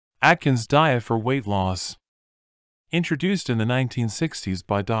Atkins diet for weight loss. Introduced in the 1960s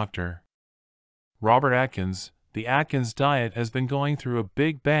by Dr. Robert Atkins, the Atkins diet has been going through a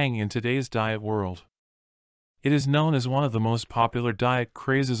big bang in today's diet world. It is known as one of the most popular diet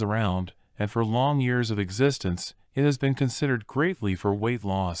crazes around, and for long years of existence, it has been considered greatly for weight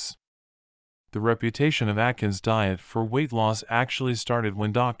loss. The reputation of Atkins diet for weight loss actually started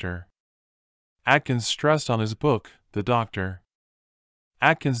when Dr. Atkins stressed on his book, The Dr.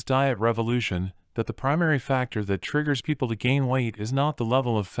 Atkins Diet Revolution, that the primary factor that triggers people to gain weight is not the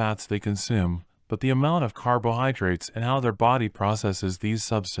level of fats they consume, but the amount of carbohydrates and how their body processes these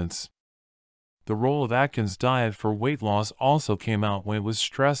substances. The role of Atkins diet for weight loss also came out when it was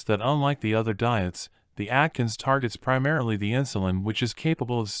stressed that unlike the other diets, the Atkins targets primarily the insulin, which is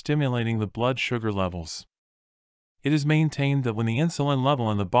capable of stimulating the blood sugar levels. It is maintained that when the insulin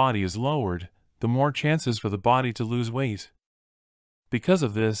level in the body is lowered, the more chances for the body to lose weight. Because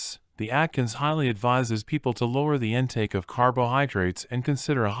of this, the Atkins highly advises people to lower the intake of carbohydrates and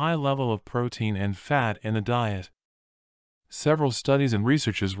consider a high level of protein and fat in the diet. Several studies and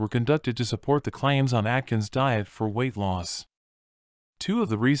researches were conducted to support the claims on Atkins diet for weight loss. Two of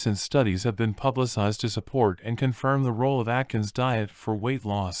the recent studies have been publicized to support and confirm the role of Atkins diet for weight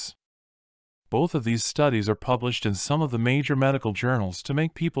loss. Both of these studies are published in some of the major medical journals to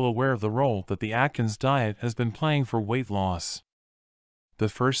make people aware of the role that the Atkins diet has been playing for weight loss. The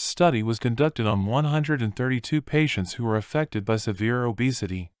first study was conducted on 132 patients who were affected by severe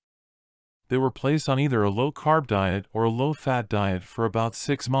obesity. They were placed on either a low-carb diet or a low-fat diet for about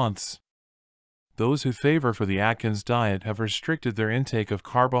 6 months. Those who favor for the Atkins diet have restricted their intake of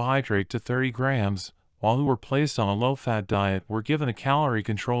carbohydrate to 30 grams, while who were placed on a low-fat diet were given a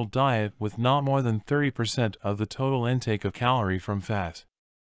calorie-controlled diet with not more than 30% of the total intake of calorie from fat.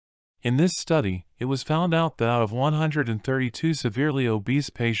 In this study, it was found out that out of 132 severely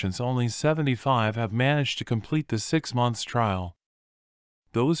obese patients, only 75 have managed to complete the 6 months trial.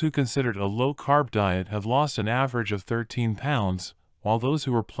 Those who considered a low-carb diet have lost an average of 13 pounds, while those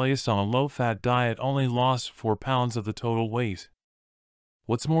who were placed on a low-fat diet only lost 4 pounds of the total weight.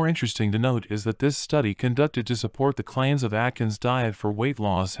 What's more interesting to note is that this study conducted to support the claims of Atkins diet for weight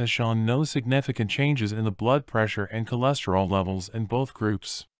loss has shown no significant changes in the blood pressure and cholesterol levels in both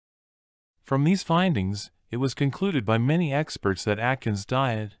groups. From these findings, it was concluded by many experts that Atkins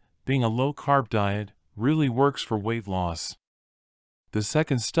diet, being a low-carb diet, really works for weight loss. The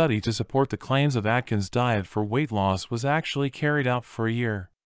second study to support the claims of Atkins diet for weight loss was actually carried out for a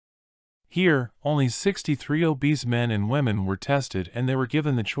year. Here, only 63 obese men and women were tested, and they were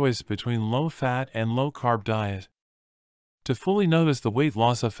given the choice between low-fat and low-carb diet. To fully notice the weight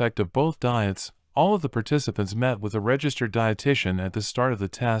loss effect of both diets, all of the participants met with a registered dietitian at the start of the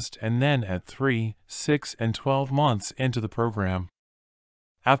test and then at 3, 6, and 12 months into the program.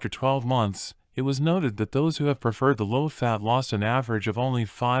 After 12 months, it was noted that those who have preferred the low-fat lost an average of only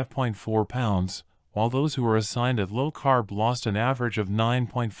 5.4 pounds, while those who were assigned at low-carb lost an average of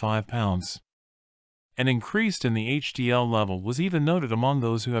 9.5 pounds. An increase in the HDL level was even noted among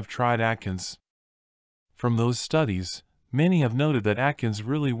those who have tried Atkins. From those studies, many have noted that Atkins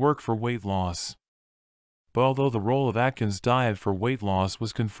really worked for weight loss. But although the role of Atkins diet for weight loss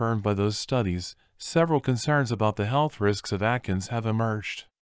was confirmed by those studies, several concerns about the health risks of Atkins have emerged.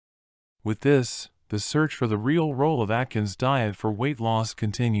 With this, the search for the real role of Atkins diet for weight loss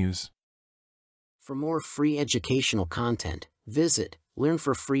continues. For more free educational content, visit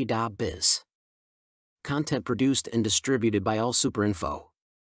learnforfree.biz. Content produced and distributed by AllSuperInfo.